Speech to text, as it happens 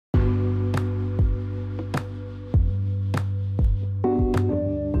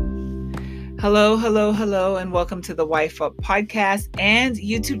Hello, hello, hello, and welcome to the Wife Up podcast and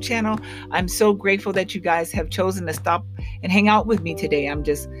YouTube channel. I'm so grateful that you guys have chosen to stop and hang out with me today. I'm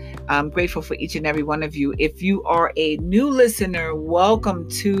just grateful for each and every one of you. If you are a new listener, welcome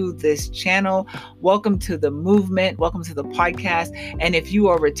to this channel. Welcome to the movement. Welcome to the podcast. And if you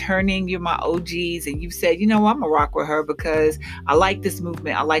are returning, you're my OGs, and you've said, I'm going to rock with her because I like this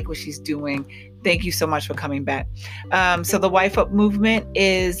movement. I like what she's doing. Thank you so much for coming back. So the Wife Up movement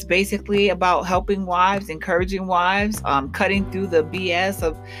is basically about helping wives, encouraging wives, cutting through the BS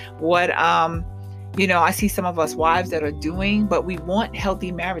of what, I see some of us wives that are doing, but we want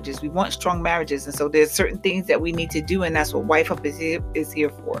healthy marriages. We want strong marriages. And so there's certain things that we need to do. And that's what Wife Up is here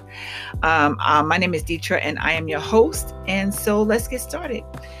for. My name is Deetra and I am your host. And so let's get started.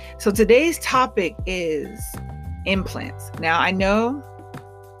 So today's topic is implants. Now I know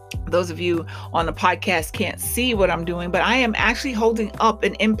those of you on the podcast can't see what I'm doing, but I am actually holding up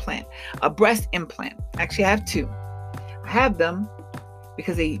an implant, a breast implant. Actually, I have two. I have them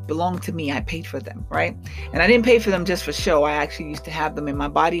because they belong to me. I paid for them, right? And I didn't pay for them just for show. I actually used to have them in my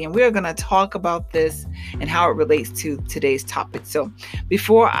body. And we're going to talk about this and how it relates to today's topic. So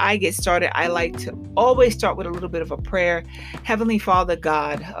before I get started, I like to always start with a little bit of a prayer. Heavenly Father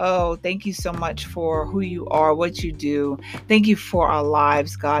God, thank you so much for who you are, what you do. Thank you for our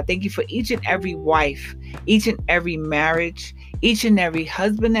lives, God. Thank you for each and every wife, each and every marriage, each and every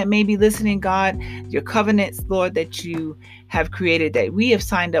husband that may be listening, God, your covenants, Lord, that you have created, that we have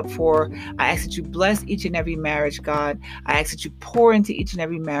signed up for. I ask that you bless each and every marriage, God. I ask that you pour into each and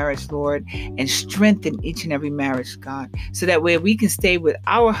every marriage, Lord, and strengthen each and every marriage, God, so that way we can stay with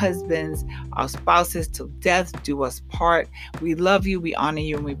our husbands, our spouses till death do us part. We love you, we honor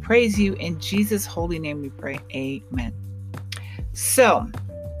you, and we praise you. In Jesus' holy name we pray. Amen. So,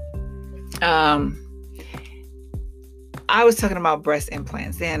 I was talking about breast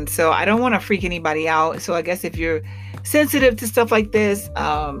implants, and so I don't want to freak anybody out. So I guess if you're sensitive to stuff like this,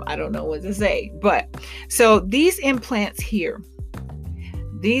 I don't know what to say. But so these implants here,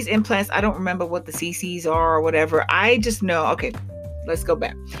 I don't remember what the CCs are or whatever. I just know, okay, let's go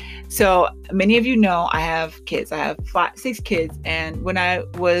back. So many of you know I have kids. I have 6 kids. And when I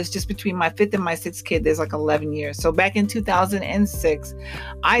was just between my 5th and my 6th kid, there's like 11 years. So back in 2006,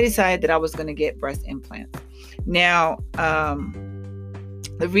 I decided that I was going to get breast implants. Now,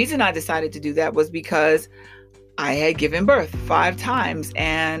 the reason I decided to do that was because I had given birth 5 times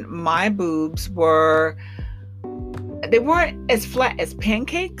and my boobs weren't as flat as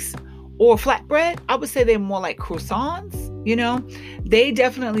pancakes or flatbread. I would say they're more like croissants, They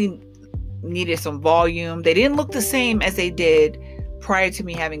definitely needed some volume. They didn't look the same as they did prior to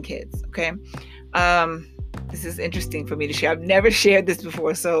me having kids, okay? This is interesting for me to share. I've never shared this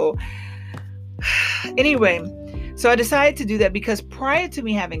before, so anyway, so I decided to do that because prior to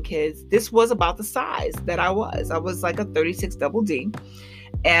me having kids, this was about the size that I was. I was like a 36 double D,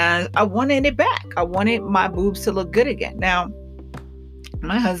 and I wanted it back. I wanted my boobs to look good again. Now,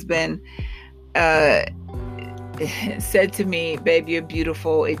 my husband said to me, babe, you're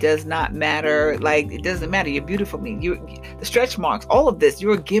beautiful. It does not matter. Like, it doesn't matter. You're beautiful. The stretch marks, all of this,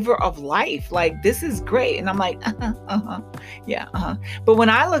 you're a giver of life. Like, this is great. And I'm like, yeah. But when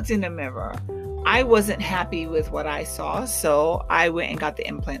I looked in the mirror, I wasn't happy with what I saw. So I went and got the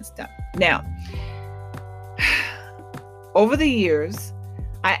implants done. Now, over the years,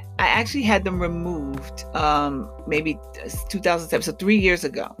 I actually had them removed, maybe 2007, so 3 years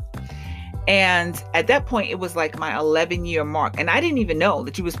ago. And at that point, it was like my 11-year mark. And I didn't even know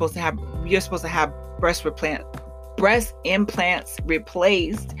that you're supposed to have breast implants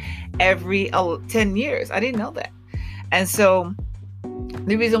replaced every 10 years. I didn't know that. And so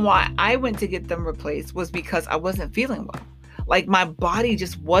the reason why I went to get them replaced was because I wasn't feeling well. Like, my body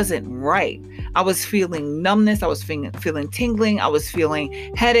just wasn't right. I was feeling numbness. I was feeling tingling. I was feeling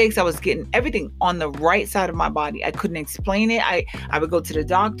headaches. I was getting everything on the right side of my body. I couldn't explain it. I would go to the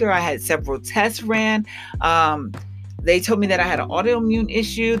doctor. I had several tests ran. They told me that I had an autoimmune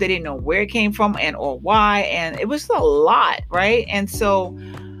issue. They didn't know where it came from or why. And it was a lot, right? And so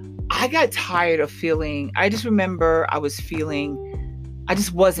I got tired of I just remember I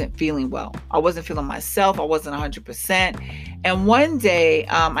just wasn't feeling well. I wasn't feeling myself. I wasn't 100%. And one day,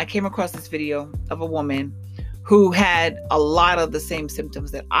 I came across this video of a woman who had a lot of the same symptoms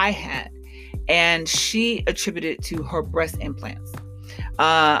that I had. And she attributed it to her breast implants.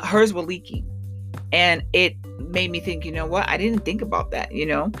 Hers were leaking. And it made me think, you know what? I didn't think about that,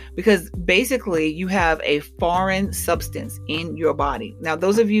 because basically you have a foreign substance in your body. Now,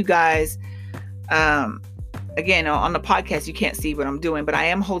 those of you guys, again, on the podcast, you can't see what I'm doing, but I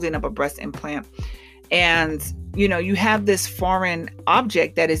am holding up a breast implant. And, you have this foreign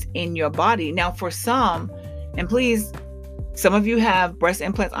object that is in your body. Now, for some, and please, some of you have breast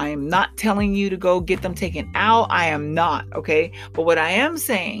implants. I am not telling you to go get them taken out. I am not. Okay. But what I am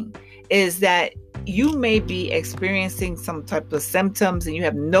saying is that you may be experiencing some type of symptoms and you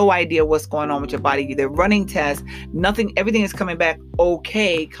have no idea what's going on with your body. They're running tests, everything is coming back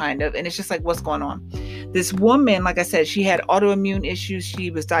okay, kind of. And it's just like, what's going on? This woman, like I said, she had autoimmune issues. She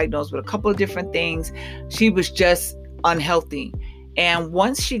was diagnosed with a couple of different things. She was just unhealthy. And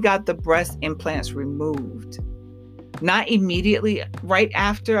once she got the breast implants removed, not immediately, right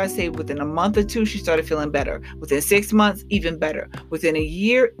after, I say within a month or two, she started feeling better. Within 6 months, even better. Within a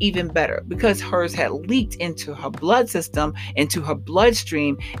year, even better, because hers had leaked into her blood system, into her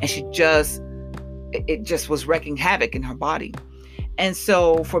bloodstream, and it just was wreaking havoc in her body. And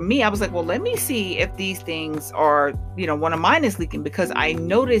so for me, I was like, well, let me see if these things are, one of mine is leaking, because I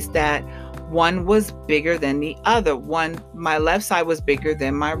noticed that one was bigger than the other. My left side was bigger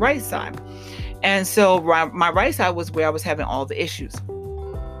than my right side. And so my right side was where I was having all the issues.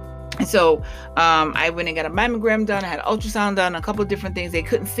 And so I went and got a mammogram done. I had an ultrasound done, a couple of different things they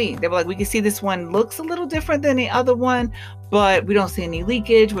couldn't see. They were like, we can see this one looks a little different than the other one, but we don't see any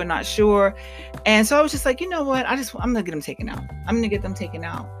leakage. We're not sure. And so I was just like, you know what? I'm going to get them taken out. I'm going to get them taken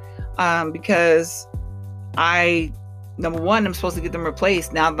out because number one, I'm supposed to get them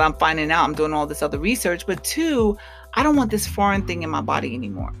replaced now that I'm finding out I'm doing all this other research. But two, I don't want this foreign thing in my body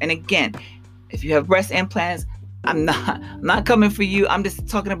anymore. And again, if you have breast implants, I'm not coming for you. I'm just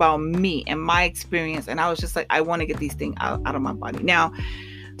talking about me and my experience. And I was just like, I want to get these things out of my body. Now,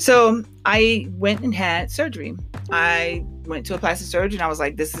 so I went and had surgery. I went to a plastic surgeon. I was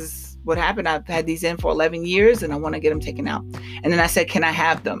like, this is what happened. I've had these in for 11 years and I want to get them taken out. And then I said, can I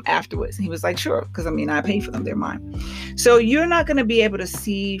have them afterwards? And he was like, sure. Because I pay for them. They're mine. So you're not going to be able to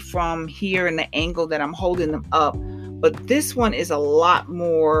see from here in the angle that I'm holding them up. But this one is a lot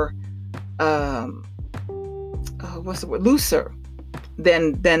more looser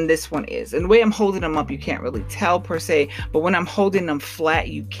than this one is. And the way I'm holding them up, you can't really tell per se, but when I'm holding them flat,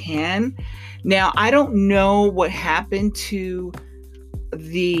 you can. Now, I don't know what happened to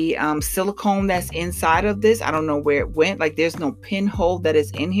the silicone that's inside of this. I don't know where it went. Like, there's no pinhole that is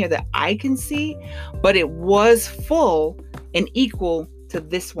in here that I can see, but it was full and equal to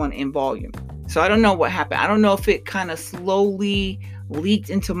this one in volume. So I don't know what happened. I don't know if it kind of slowly leaked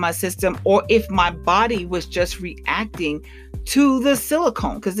into my system or if my body was just reacting to the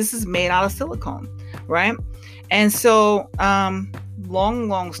silicone, because this is made out of silicone, right? And so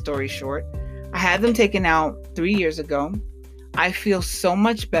long story short, I had them taken out 3 years ago. I feel so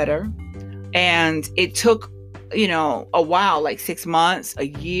much better, and it took a while, like 6 months, a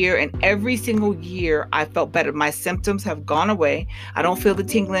year, and every single year I felt better. My symptoms have gone away. I don't feel the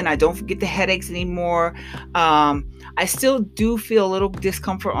tingling. I don't get the headaches anymore. I still do feel a little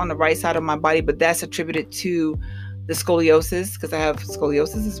discomfort on the right side of my body, but that's attributed to the scoliosis, because I have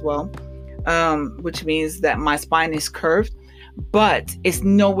scoliosis as well, which means that my spine is curved, but it's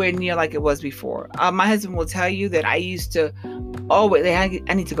nowhere near like it was before. My husband will tell you that I used to always, I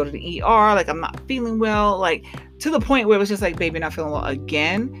need to go to the ER, like I'm not feeling well, like to the point where it was just like, baby, not feeling well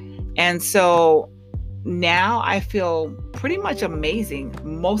again. And so now I feel pretty much amazing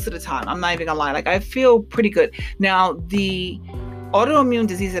most of the time. I'm not even gonna lie. Like, I feel pretty good. Now, the autoimmune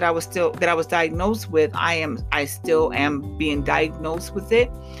disease that I was diagnosed with, I still am being diagnosed with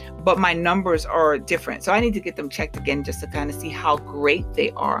it, but my numbers are different. So I need to get them checked again just to kind of see how great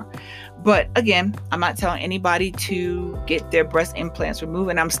they are. But again, I'm not telling anybody to get their breast implants removed.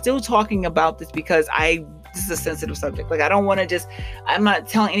 And I'm still talking about this because this is a sensitive subject. Like, I don't want to I'm not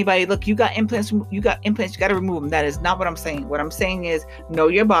telling anybody, look, you got implants, you got to remove them. That is not what I'm saying. What I'm saying is, know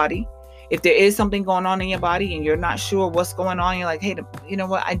your body. If there is something going on in your body and you're not sure what's going on, you're like, hey, you know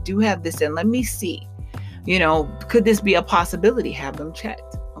what? I do have this, and let me see, could this be a possibility? Have them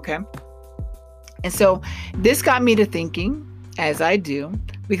checked. Okay. And so this got me to thinking, as I do,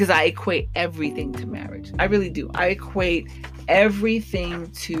 because I equate everything to marriage. I really do. I equate everything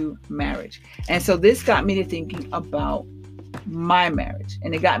to marriage. And so this got me to thinking about my marriage,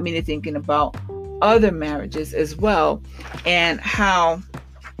 and it got me to thinking about other marriages as well, and how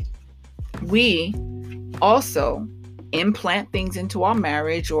we also implant things into our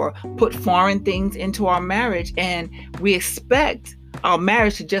marriage or put foreign things into our marriage, and we expect our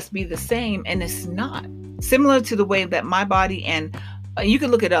marriage to just be the same, and it's not. Similar to the way that my body, and you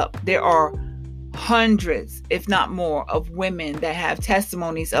can look it up, there are hundreds, if not more, of women that have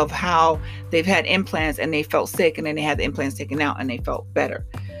testimonies of how they've had implants and they felt sick, and then they had the implants taken out and they felt better.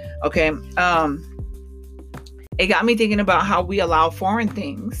 Okay. It got me thinking about how we allow foreign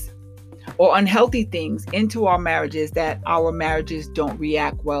things or unhealthy things into our marriages that our marriages don't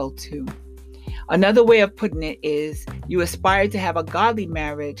react well to. Another way of putting it is you aspire to have a godly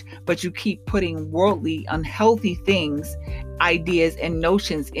marriage, but you keep putting worldly, unhealthy things, ideas, and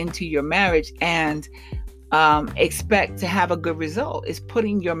notions into your marriage and expect to have a good result. It's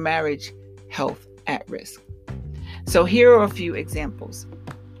putting your marriage health at risk. So here are a few examples.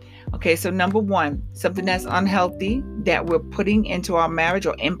 Okay, so number one, something that's unhealthy that we're putting into our marriage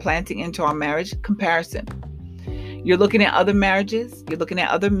or implanting into our marriage: comparison. You're looking at other marriages, you're looking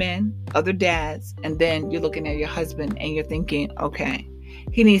at other men, other dads, and then you're looking at your husband and you're thinking, okay,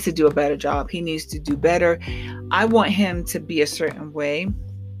 he needs to do a better job. He needs to do better. I want him to be a certain way,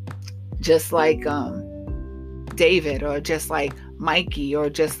 just like David, or just like Mikey, or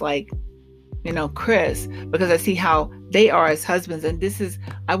just like, Chris, because I see how they are as husbands. And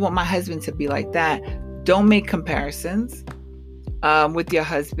I want my husband to be like that. Don't make comparisons with your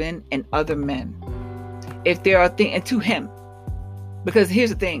husband and other men. If there are things, and to him, because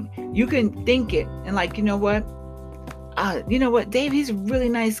here's the thing, you can think it and like, you know what, Dave, he's a really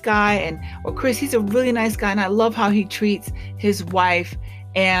nice guy, or Chris, he's a really nice guy, and I love how he treats his wife,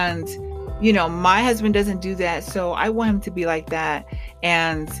 and my husband doesn't do that, so I want him to be like that.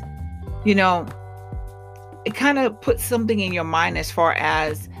 And it kind of puts something in your mind as far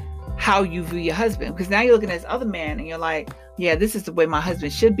as how you view your husband, because now you're looking at this other man and you're like, yeah, this is the way my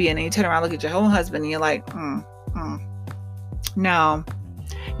husband should be. And then you turn around, look at your own husband, and you're like, no,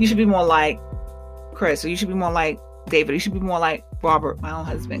 you should be more like Chris, or you should be more like David, or you should be more like Robert, my own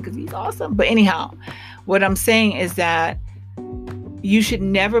husband, because he's awesome. But anyhow, what I'm saying is that you should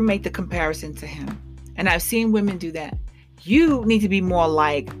never make the comparison to him. And I've seen women do that. You need to be more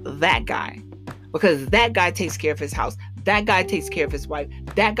like that guy, because that guy takes care of his house. That guy takes care of his wife.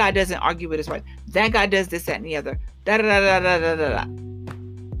 That guy doesn't argue with his wife. That guy does this, that, and the other. Da da da da da da da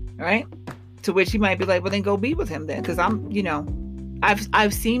da. Right? To which he might be like, well, then go be with him then, because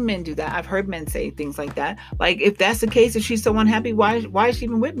I've seen men do that. I've heard men say things like that. Like, if that's the case, if she's so unhappy, why is she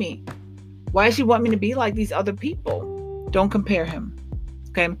even with me? Why does she want me to be like these other people? Don't compare him.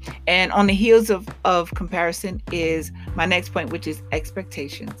 Okay. And on the heels of comparison is my next point, which is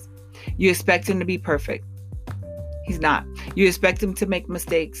expectations. You expect him to be perfect. He's not. You expect him to make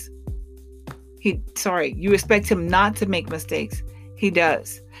mistakes. You expect him not to make mistakes. He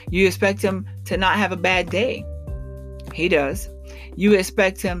does. You expect him to not have a bad day. He does. You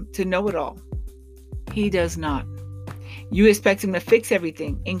expect him to know it all. He does not. You expect him to fix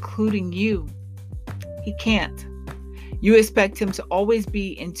everything, including you. He can't. You expect him to always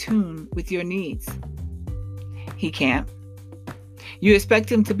be in tune with your needs. He can't. You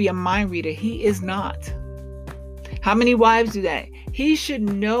expect him to be a mind reader. He is not. How many wives do that? He should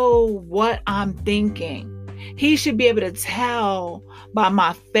know what I'm thinking. He should be able to tell by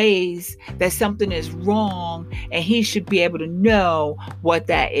my face that something is wrong, and he should be able to know what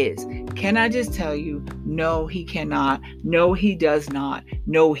that is. Can I just tell you, no, he cannot. No, he does not.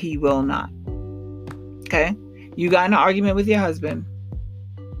 No, he will not. Okay? You got in an argument with your husband.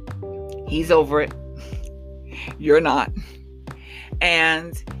 He's over it. You're not.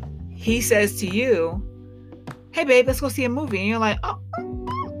 And he says to you, hey, babe, let's go see a movie. And you're like, oh,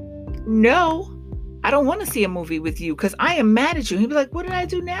 no, I don't want to see a movie with you because I am mad at you. He'd be like, what did I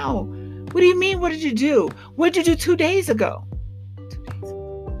do now? What do you mean? What did you do? What did you do 2 days ago? 2 days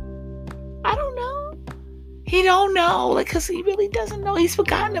ago. I don't know. He don't know, because he really doesn't know. He's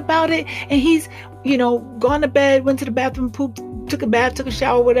forgotten about it. And he's, gone to bed, went to the bathroom, pooped, took a bath, took a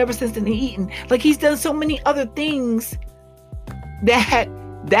shower, whatever, since then eaten. Like, he's done so many other things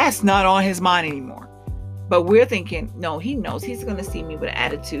that's not on his mind anymore. But we're thinking, no, he knows. He's going to see me with an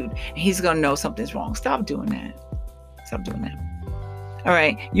attitude, and he's going to know something's wrong. Stop doing that. Stop doing that. All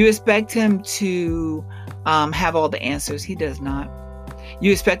right. You expect him to have all the answers. He does not.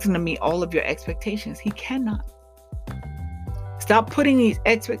 You expect him to meet all of your expectations. He cannot. Stop putting these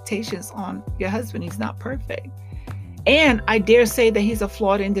expectations on your husband. He's not perfect. And I dare say that he's a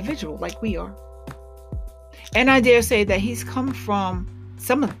flawed individual like we are. And I dare say that he's come from,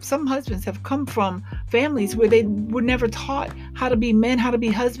 some husbands have come from families where they were never taught how to be men, how to be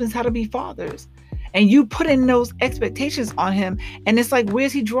husbands, how to be fathers. And you put in those expectations on him. And it's like,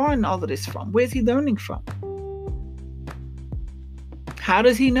 where's he drawing all of this from? Where's he learning from? How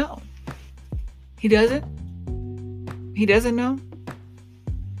does he know? He doesn't? He doesn't know?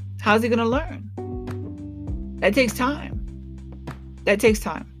 How's he going to learn? That takes time. That takes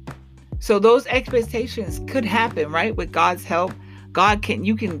time. So those expectations could happen, right? With God's help.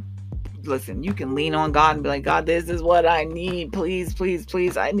 You can lean on God and be like, God, this is what I need. Please, please,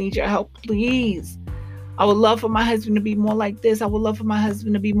 please. I need your help. Please. I would love for my husband to be more like this. I would love for my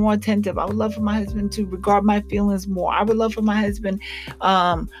husband to be more attentive. I would love for my husband to regard my feelings more. I would love for my husband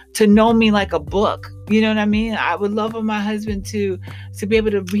to know me like a book. You know what I mean? I would love for my husband to be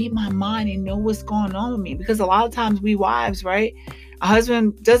able to read my mind and know what's going on with me. Because a lot of times we wives, right? A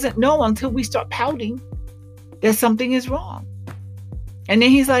husband doesn't know until we start pouting that something is wrong. And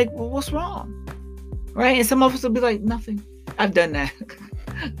then he's like, well, what's wrong? Right? And some of us will be like, nothing. I've done that.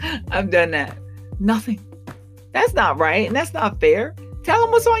 I've done that. Nothing. That's not right. And that's not fair. Tell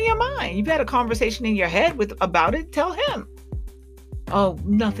him what's on your mind. You've had a conversation in your head about it. Tell him. Oh,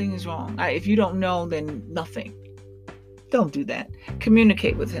 nothing is wrong. If you don't know, then nothing. Don't do that.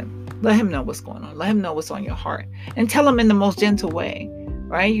 Communicate with him. Let him know what's going on. Let him know what's on your heart. And tell him in the most gentle way.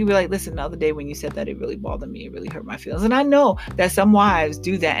 Right? You be like, listen, the other day when you said that, it really bothered me. It really hurt my feelings. And I know that some wives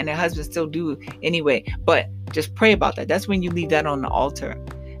do that and their husbands still do anyway. But just pray about that. That's when you leave that on the altar.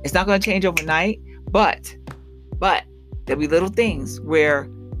 It's not going to change overnight. But there'll be little things where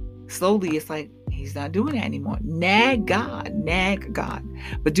slowly it's like, he's not doing that anymore. Nag God.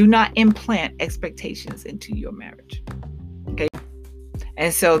 But do not implant expectations into your marriage. Okay?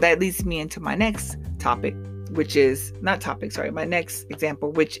 And so that leads me into my next topic, my next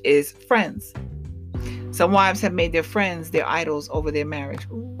example, which is friends. Some wives have made their friends their idols over their marriage.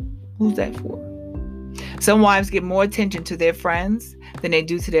 Ooh, who's that for? Some wives give more attention to their friends than they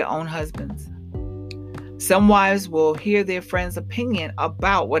do to their own husbands. Some wives will hear their friend's opinion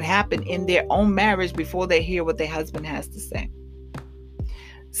about what happened in their own marriage before they hear what their husband has to say.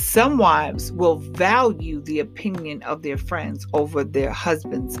 Some wives will value the opinion of their friends over their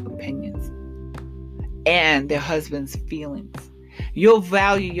husband's opinions and their husband's feelings. You'll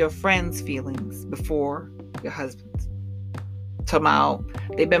value your friend's feelings before your husband's. Talking about,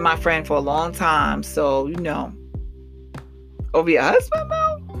 they've been my friend for a long time, so over your husband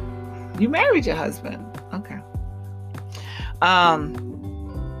though? You married your husband. Okay.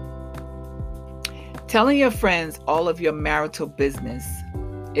 Telling your friends all of your marital business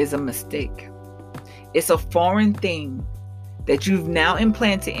is a mistake. It's a foreign thing that you've now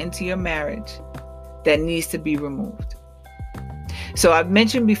implanted into your marriage that needs to be removed. So I've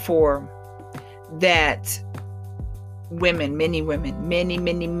mentioned before that many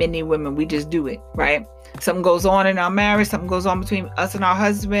women, we just do it, right? Something goes on in our marriage, something goes on between us and our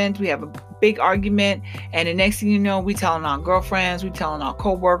husbands, we have a big argument, and the next thing you know, we telling our girlfriends, we telling our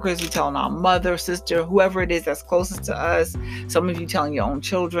co-workers, we telling our mother, sister, whoever it is that's closest to us. Some of you telling your own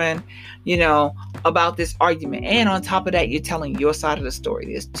children, about this argument. And on top of that, you're telling your side of the story.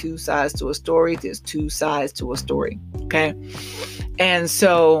 There's two sides to a story. Okay. And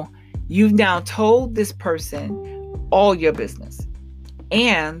so you've now told this person all your business,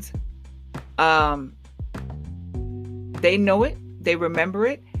 and they know it, they remember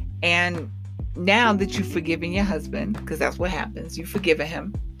it, and now that you've forgiven your husband, because that's what happens, you've forgiven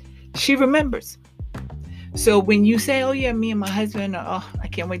him, she remembers. So when you say, oh yeah, me and my husband, I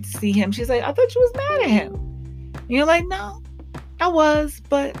can't wait to see him, she's like, I thought you was mad at him. And you're like, no, I was,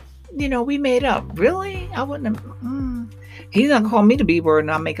 but we made up. Really? I wouldn't have. He's not gonna call me the B word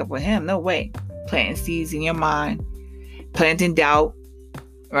and I'll make up with him. No way. Planting seeds in your mind, planting doubt,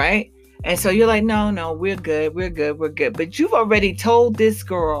 right? And so you're like, no, we're good. But you've already told this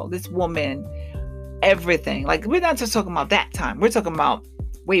girl, this woman, everything. Like, we're not just talking about that time. We're talking about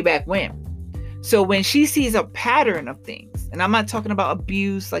way back when. So when she sees a pattern of things, and I'm not talking about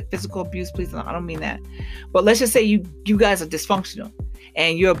abuse, like physical abuse, please, I don't mean that. But let's just say you guys are dysfunctional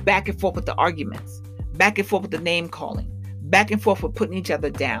and you're back and forth with the arguments, back and forth with the name calling, back and forth with putting each other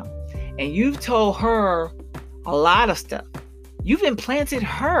down. And you've told her a lot of stuff. You've implanted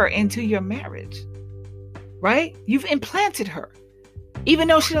her into your marriage, right? You've implanted her. Even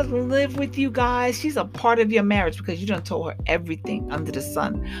though she doesn't live with you guys, she's a part of your marriage because you done told her everything under the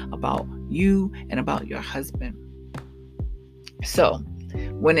sun about you and about your husband. So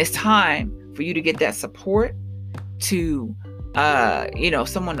when it's time for you to get that support to,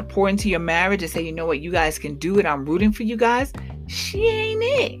 someone to pour into your marriage and say, you know what, you guys can do it, I'm rooting for you guys, she ain't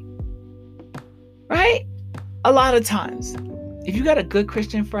it, right? A lot of times, if you got a good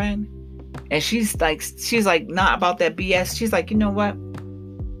Christian friend and she's like not about that BS, she's like, you know what?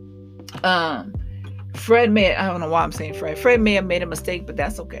 Fred I don't know why I'm saying Fred. Fred may have made a mistake, but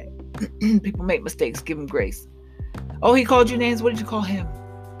that's okay. People make mistakes. Give him grace. Oh, he called you names. What did you call him?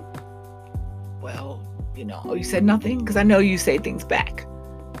 Well, you said nothing? Because I know you say things back.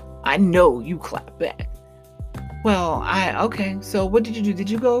 I know you clap back. Well, okay. So what did you do?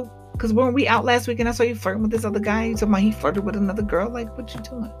 Did you go? Because weren't we out last week and I saw you flirting with this other guy? You talking about he flirted with another girl? Like, what you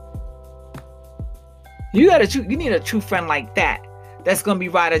doing? You need a true friend like that that's going to be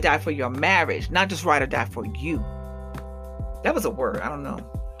ride or die for your marriage, not just ride or die for you. That was a word. I don't know.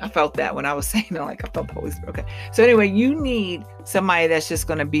 I felt that when I was saying it, like I felt the Holy Spirit. Okay. So anyway, you need somebody that's just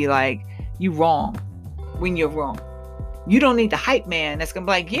going to be like, you wrong when you're wrong. You don't need the hype man that's going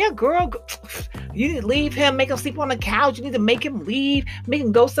to be like, yeah, girl, you need to leave him, make him sleep on the couch. You need to make him leave, make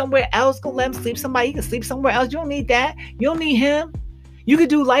him go somewhere else, go let him sleep somebody. He can sleep somewhere else. You don't need that. You don't need him. You can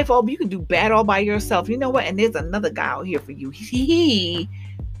do life all, you can do bad all by yourself. You know what? And there's another guy out here for you.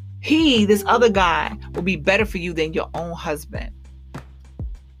 This other guy will be better for you than your own husband.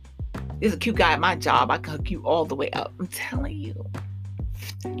 There's a cute guy at my job. I can hook you all the way up. I'm telling you.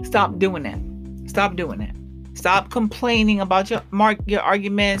 Stop doing that. Stop doing that. Stop complaining about your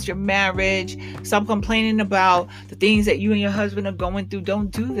arguments, your marriage. Stop complaining about the things that you and your husband are going through. Don't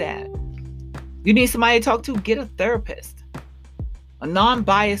do that. You need somebody to talk to? Get a therapist. A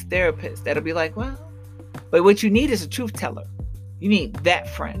non-biased therapist that'll be like, well, but what you need is a truth teller. You need that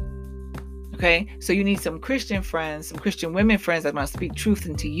friend. Okay? So you need some Christian friends, some Christian women friends that are going to speak truth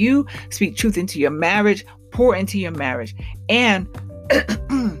into you, speak truth into your marriage, pour into your marriage, and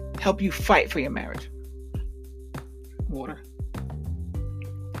help you fight for your marriage. Water.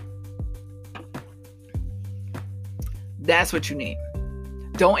 That's what you need.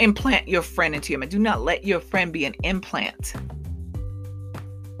 Don't implant your friend into your marriage. Do not let your friend be an implant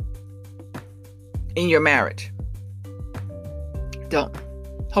in your marriage. Don't.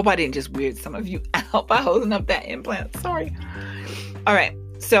 Hope I didn't just weird some of you out by holding up that implant. Sorry. All right.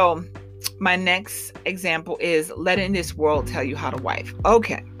 So my next example is letting this world tell you how to wife.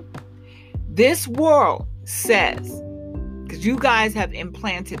 Okay. This world says, because you guys have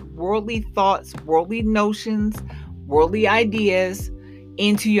implanted worldly thoughts, worldly notions, worldly ideas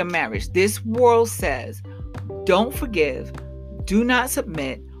into your marriage. This world says, don't forgive, do not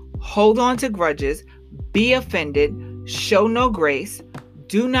submit, hold on to grudges, be offended, show no grace,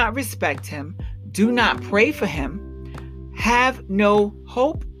 do not respect him, do not pray for him, have no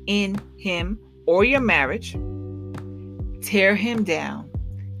hope in him or your marriage, tear him down,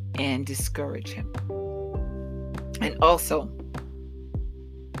 and discourage him. And also,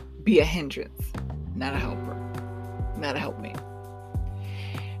 be a hindrance, not a helper, not a helpmate.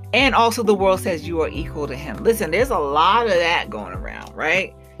 And also the world says you are equal to him. Listen, there's a lot of that going around,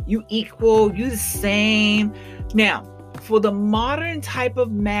 right? You equal, you the same. Now, for the modern type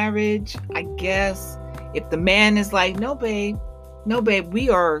of marriage, I guess, if the man is like, no, babe, we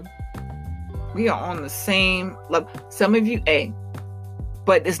are on the same level. Some of you,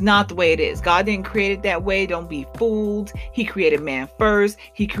 but it's not the way it is. God didn't create it that way. Don't be fooled. He created man first.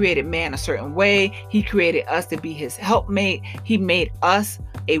 He created man a certain way. He created us to be his helpmate. He made us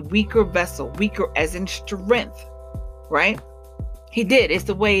a weaker vessel, weaker as in strength, right? He did. It's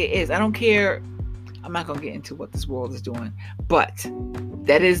the way it is. I don't care. I'm not going to get into what this world is doing, but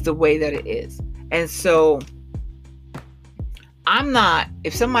that is the way that it is. And so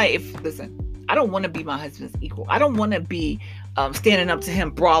listen, I don't want to be my husband's equal. I don't want to be standing up to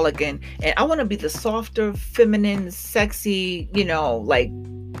him, brawling, and I want to be the softer, feminine, sexy,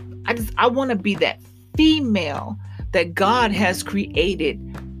 I want to be that female that God has created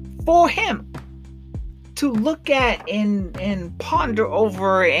for him to look at and ponder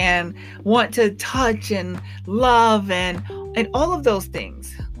over and want to touch and love and all of those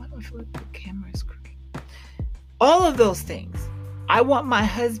things. Why do I feel like the camera is crooked? All of those things. I want my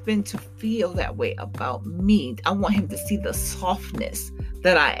husband to feel that way about me. I want him to see the softness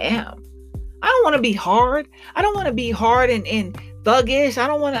that I am. I don't want to be hard. I don't want to be hard and thuggish. I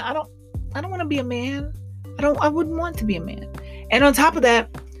don't want to be a man. I wouldn't want to be a man. And on top of that,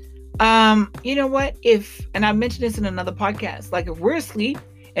 you know what? And I mentioned this in another podcast, like if we're asleep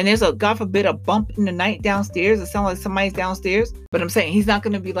and there's God forbid, a bump in the night downstairs, it sounds like somebody's downstairs, but I'm saying he's not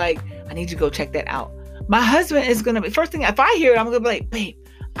going to be like, I need you to go check that out. My husband is going to be, first thing, if I hear it, I'm going to be like, babe,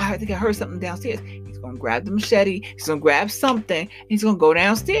 I think I heard something downstairs. He's going to grab the machete. He's going to grab something. He's going to go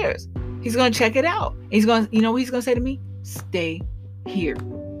downstairs. He's going to check it out. He's going to, what he's going to say to me? Stay here.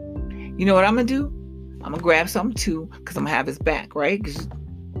 You know what I'm going to do? I'm going to grab something too, because I'm going to have his back, right? Because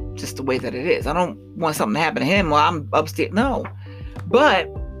just the way that it is. I don't want something to happen to him while I'm upstairs. No. But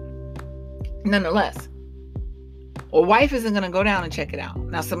nonetheless, a wife isn't going to go down and check it out.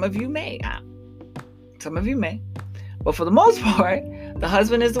 Now, some of you may. But for the most part, the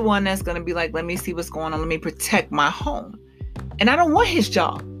husband is the one that's going to be like, let me see what's going on. Let me protect my home. And I don't want his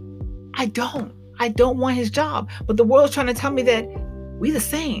job. I don't want his job. But the world's trying to tell me that we the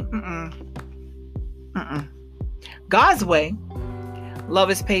same. God's way,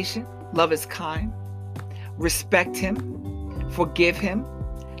 love is patient. Love is kind. Respect him. Forgive him.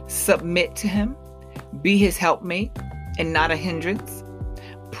 Submit to him. Be his helpmate. and not a hindrance.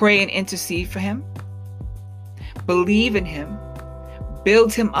 Pray and intercede for him. Believe in him.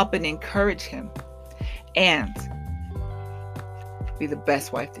 Build him up and encourage him. And be the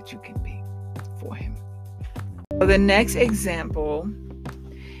best wife that you can be for him. So the next example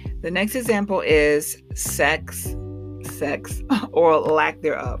is sex or lack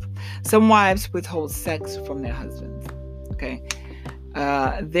thereof. Some wives withhold sex from their husbands. Okay.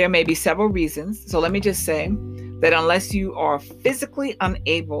 There may be several reasons. So let me just say that unless you are physically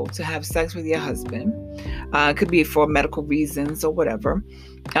unable to have sex with your husband, it could be for medical reasons or whatever.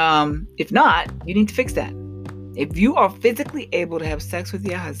 If not, you need to fix that. If you are physically able to have sex with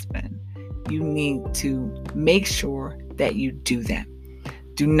your husband, you need to make sure that you do that.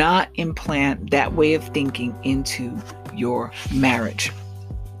 Do not implant that way of thinking into your marriage.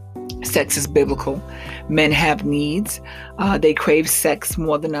 Sex is biblical. Men have needs. They crave sex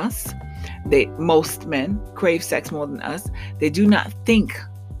more than us. Most men crave sex more than us. They do not think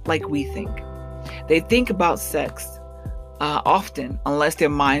like we think. They think about sex often, unless their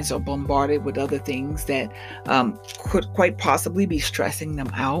minds are bombarded with other things that could quite possibly be stressing them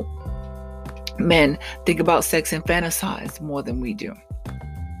out. Men think about sex and fantasize more than we do.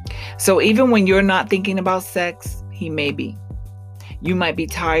 So even when you're not thinking about sex, he may be. You might be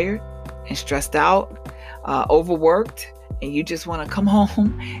tired and stressed out, overworked, and you just want to come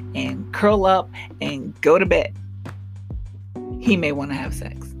home and curl up and go to bed. He may want to have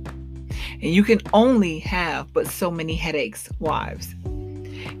sex. And you can only have but so many headaches, wives.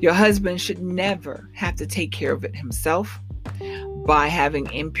 Your husband should never have to take care of it himself by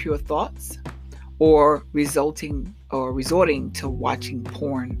having impure thoughts or resorting to watching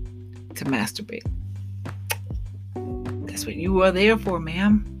porn to masturbate. That's what you are there for,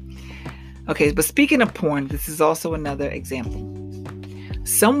 ma'am. Okay, but speaking of porn, this is also another example.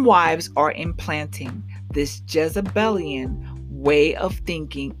 Some wives are implanting this Jezebelian way of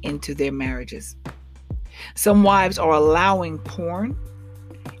thinking into their marriages. Some wives are allowing porn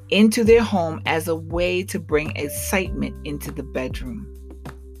into their home as a way to bring excitement into the bedroom,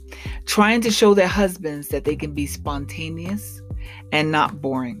 trying to show their husbands that they can be spontaneous and not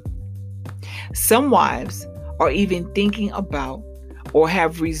boring. Some wives are even thinking about or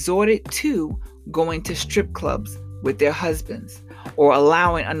have resorted to going to strip clubs with their husbands or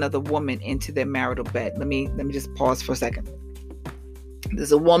allowing another woman into their marital bed. Let me just pause for a second.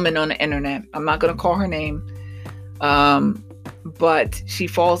 There's a woman on the internet. I'm not going to call her name, but she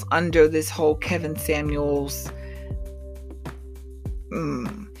falls under this whole Kevin Samuels.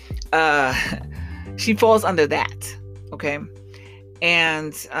 She falls under that. Okay.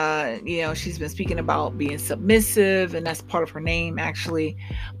 And, she's been speaking about being submissive, and that's part of her name, actually.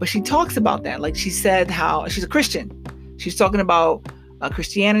 But she talks about that. Like she said how she's a Christian. She's talking about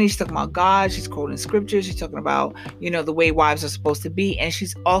Christianity. She's talking about God. She's quoting scriptures. She's talking about, the way wives are supposed to be. And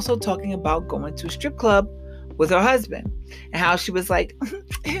she's also talking about going to a strip club with her husband, and how she was like,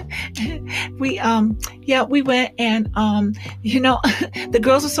 we went, and the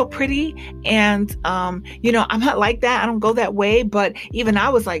girls are so pretty, and I'm not like that. I don't go that way, but even I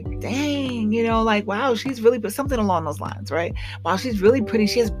was like, dang, wow, she's really, but something along those lines, right? Wow, she's really pretty.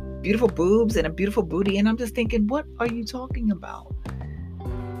 She has beautiful boobs and a beautiful booty. And I'm just thinking, what are you talking about?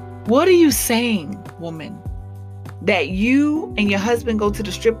 What are you saying, woman? That you and your husband go to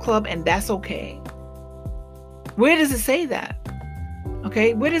the strip club and that's okay? Where does it say that?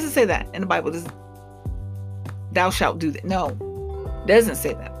 Okay, where does it say that in the Bible? Thou shalt do that? No, it doesn't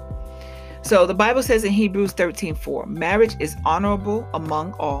say that. So the Bible says in Hebrews 13:4, marriage is honorable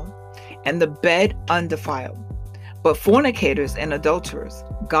among all, and the bed undefiled. But fornicators and adulterers,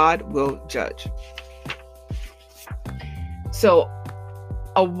 God will judge. So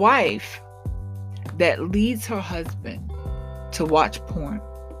a wife that leads her husband to watch porn,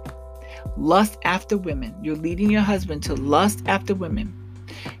 lust after women. You're leading your husband to lust after women.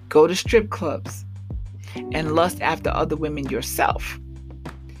 Go to strip clubs and lust after other women yourself.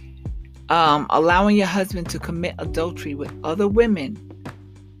 Allowing your husband to commit adultery with other women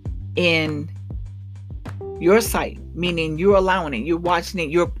in your sight, meaning you're allowing it, you're watching it,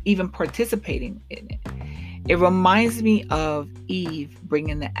 you're even participating in it. It reminds me of Eve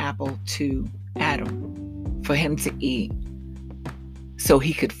bringing the apple to Adam for him to eat so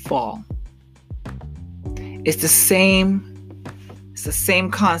he could fall. It's the same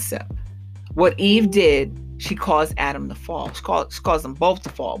concept. What Eve did, she caused Adam to fall. She caused them both to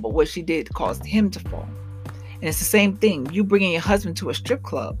fall, but what she did caused him to fall. And it's the same thing. You bringing your husband to a strip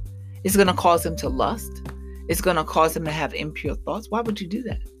club, it's going to cause him to lust. It's going to cause him to have impure thoughts. Why would you do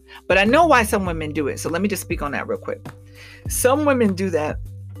that? But I know why some women do it. So let me just speak on that real quick. Some women do that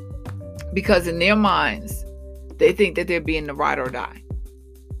because in their minds, They think that they're being the ride or die,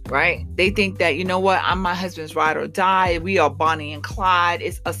 right? They think that, you know what, I'm my husband's ride or die. We are Bonnie and Clyde.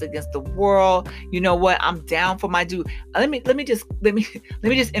 It's us against the world. You know what? I'm down for my dude. Let me just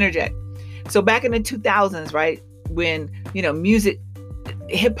interject. So back in the 2000s, right, when music,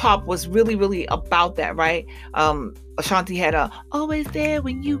 hip hop was really, really about that, right? Ashanti had a "Always There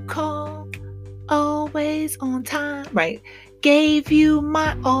When You Call, Always On Time," right? Gave you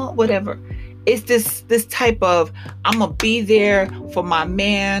my all, whatever. It's this type of, I'm gonna be there for my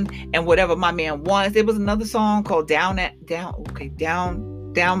man and whatever my man wants. There was another song called down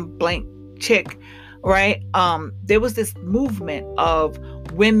blank chick, right? There was this movement of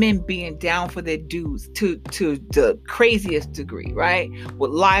women being down for their dudes to the craziest degree, right?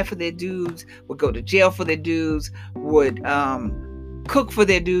 Would lie for their dudes, would go to jail for their dudes, would cook for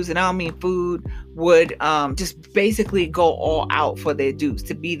their dudes, and I don't mean food, would just basically go all out for their dudes,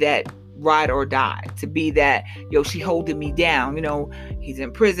 to be that ride or die, to be that, she holding me down, he's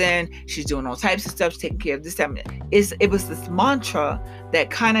in prison, she's doing all types of stuff, she's taking care of this time. It was this mantra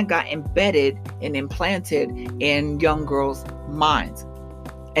that kind of got embedded and implanted in young girls' minds.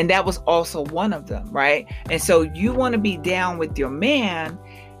 And that was also one of them, right? And so you want to be down with your man,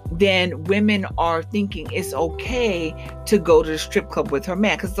 then women are thinking it's okay to go to the strip club with her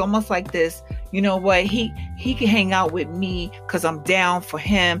man, because it's almost like this, you know what, he can hang out with me because I'm down for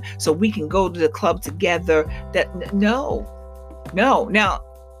him, so we can go to the club together. No. Now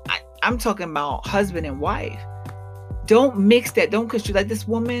I'm talking about husband and wife. Don't mix that. Don't, because you like this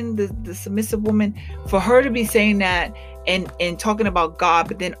woman, the submissive woman, for her to be saying that and talking about God,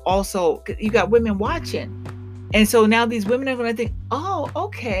 but then also you got women watching. And so now these women are going to think, oh,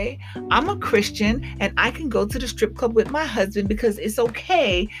 okay, I'm a Christian and I can go to the strip club with my husband because it's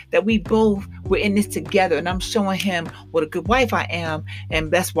okay that we both were in this together, and I'm showing him what a good wife I am, and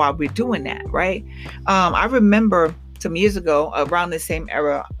that's why we're doing that, right? I remember some years ago, around the same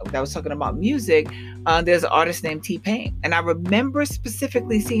era that I was talking about music, there's an artist named T-Pain. And I remember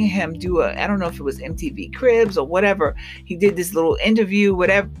specifically seeing him do I don't know if it was MTV Cribs or whatever. He did this little interview,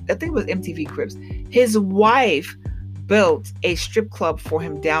 whatever. I think it was MTV Cribs. His wife built a strip club for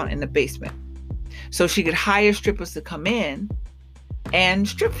him down in the basement, so she could hire strippers to come in and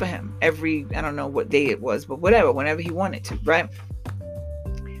strip for him every, I don't know what day it was, but whatever, whenever he wanted to, right?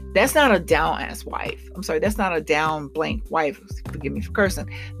 That's not a down ass wife. I'm sorry, that's not a down blank wife. Forgive me for cursing.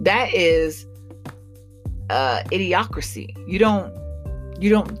 That is idiocracy. You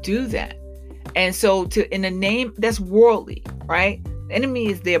don't do that. And so in the name, that's worldly, right? The enemy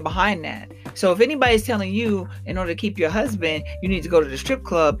is there behind that. So if anybody's telling you in order to keep your husband, you need to go to the strip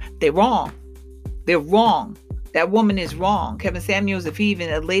club, they're wrong. They're wrong. That woman is wrong. Kevin Samuels, if he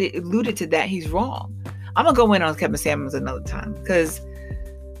even alluded to that, he's wrong. I'm going to go in on Kevin Samuels another time, because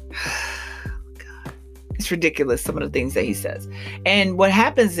God, it's ridiculous, some of the things that he says. And what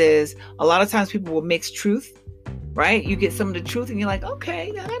happens is, a lot of times people will mix truth, right? You get some of the truth and you're like,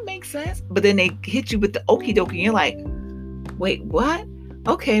 okay, now that makes sense. But then they hit you with the okie dokie and you're like, wait, what?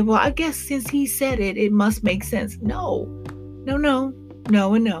 Okay, well, I guess since he said it, it must make sense. No.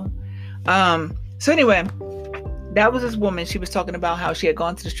 So anyway, that was this woman. She was talking about how she had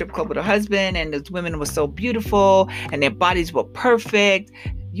gone to the strip club with her husband, and the women were so beautiful and their bodies were perfect.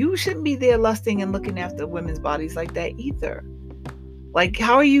 You shouldn't be there lusting and looking after women's bodies like that either. Like,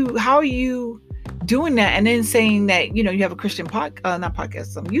 how are you doing that? And then saying that, you have a Christian some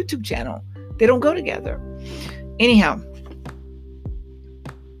YouTube channel. They don't go together. Anyhow,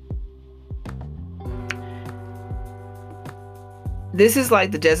 this is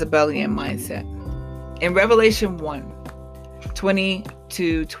like the Jezebelian mindset. In Revelation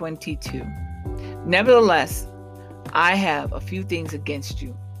 1:20-22, nevertheless, I have a few things against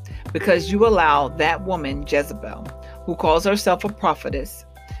you, because you allow that woman, Jezebel, who calls herself a prophetess,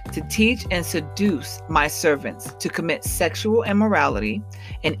 to teach and seduce my servants to commit sexual immorality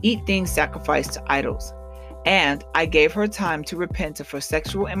and eat things sacrificed to idols. And I gave her time to repent of her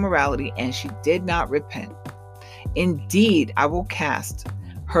sexual immorality, and she did not repent. Indeed, I will cast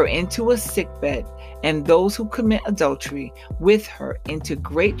her into a sickbed, and those who commit adultery with her into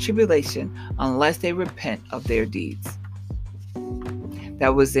great tribulation, unless they repent of their deeds.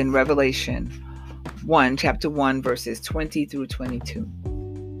 That was in Revelation 1, chapter 1, verses 20-22.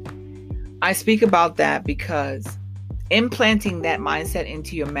 I speak about that because implanting that mindset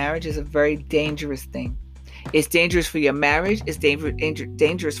into your marriage is a very dangerous thing. It's dangerous for your marriage. It's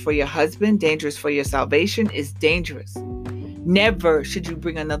dangerous for your husband, dangerous for your salvation. It's dangerous. Never should you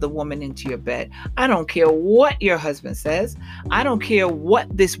bring another woman into your bed. I don't care what your husband says. I don't care what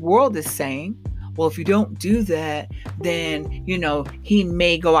this world is saying. Well, if you don't do that, then, he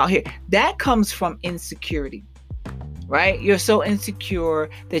may go out here. That comes from insecurity. right? You're so insecure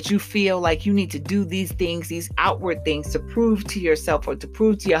that you feel like you need to do these things, these outward things, to prove to yourself or to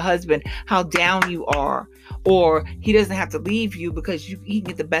prove to your husband how down you are, or he doesn't have to leave you because he can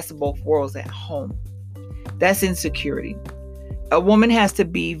get the best of both worlds at home. That's insecurity. A woman has to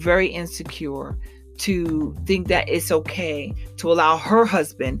be very insecure to think that it's okay to allow her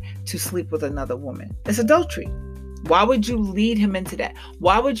husband to sleep with another woman. It's adultery. Why would you lead him into that?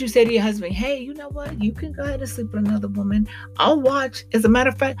 Why would you say to your husband, hey, you know what? You can go ahead and sleep with another woman. I'll watch. As a matter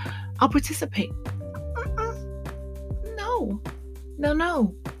of fact, I'll participate. No.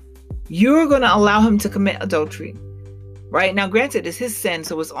 You're going to allow him to commit adultery. Right? Now, granted, it's his sin,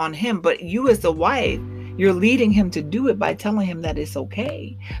 so it's on him. But you as the wife, you're leading him to do it by telling him that it's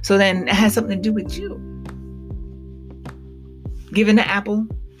okay. So then it has something to do with you. Giving the apple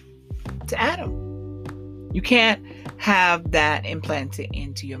to Adam. You can't have that implanted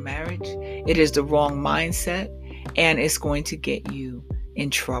into your marriage. It is the wrong mindset, and it's going to get you in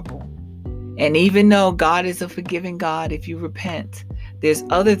trouble. And even though God is a forgiving God, if you repent, there's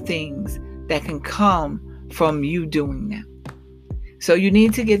other things that can come from you doing that. So you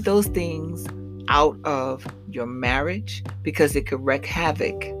need to get those things out of your marriage because it could wreak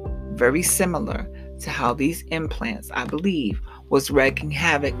havoc, very similar to how these implants, I believe, was wreaking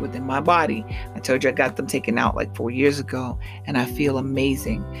havoc within my body. I told you I got them taken out like 4 years ago, and I feel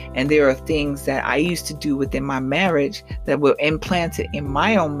amazing. And there are things that I used to do within my marriage that were implanted in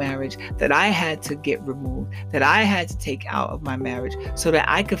my own marriage that I had to get removed, that I had to take out of my marriage so that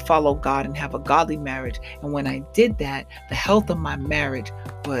I could follow God and have a godly marriage. And when I did that, the health of my marriage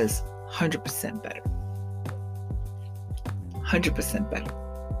was 100% better. 100% better.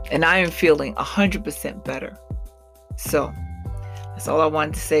 And I am feeling 100% better. So that's all I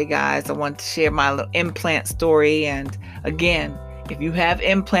wanted to say, guys. I wanted to share my little implant story. And again, if you have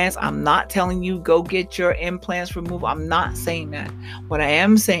implants, I'm not telling you go get your implants removed. I'm not saying that. What I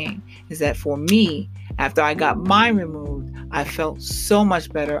am saying is that for me, after I got mine removed, I felt so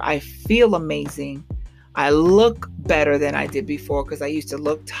much better. I feel amazing. I look better than I did before because I used to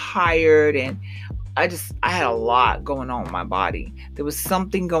look tired, and I had a lot going on with my body. There was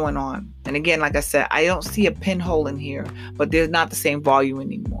something going on. And again, like I said, I don't see a pinhole in here, but there's not the same volume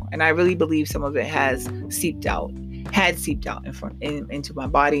anymore. And I really believe some of it had seeped out into my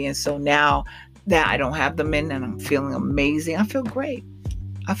body. And so now that I don't have them in and I'm feeling amazing, I feel great.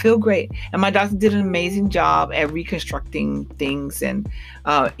 And my doctor did an amazing job at reconstructing things. And,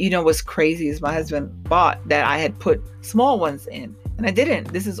 what's crazy is my husband thought that I had put small ones in. And I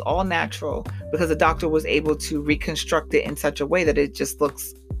didn't. This is all natural because the doctor was able to reconstruct it in such a way that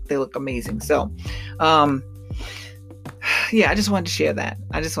they look amazing. So, I just wanted to share that.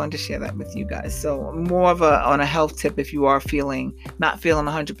 With you guys. So more of on a health tip, if you are not feeling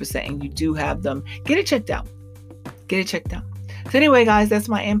 100% and you do have them, get it checked out. So anyway, guys, that's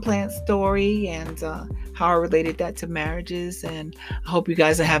my implant story and how I related that to marriages. And I hope you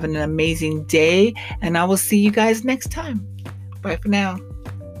guys are having an amazing day. And I will see you guys next time. Bye for now.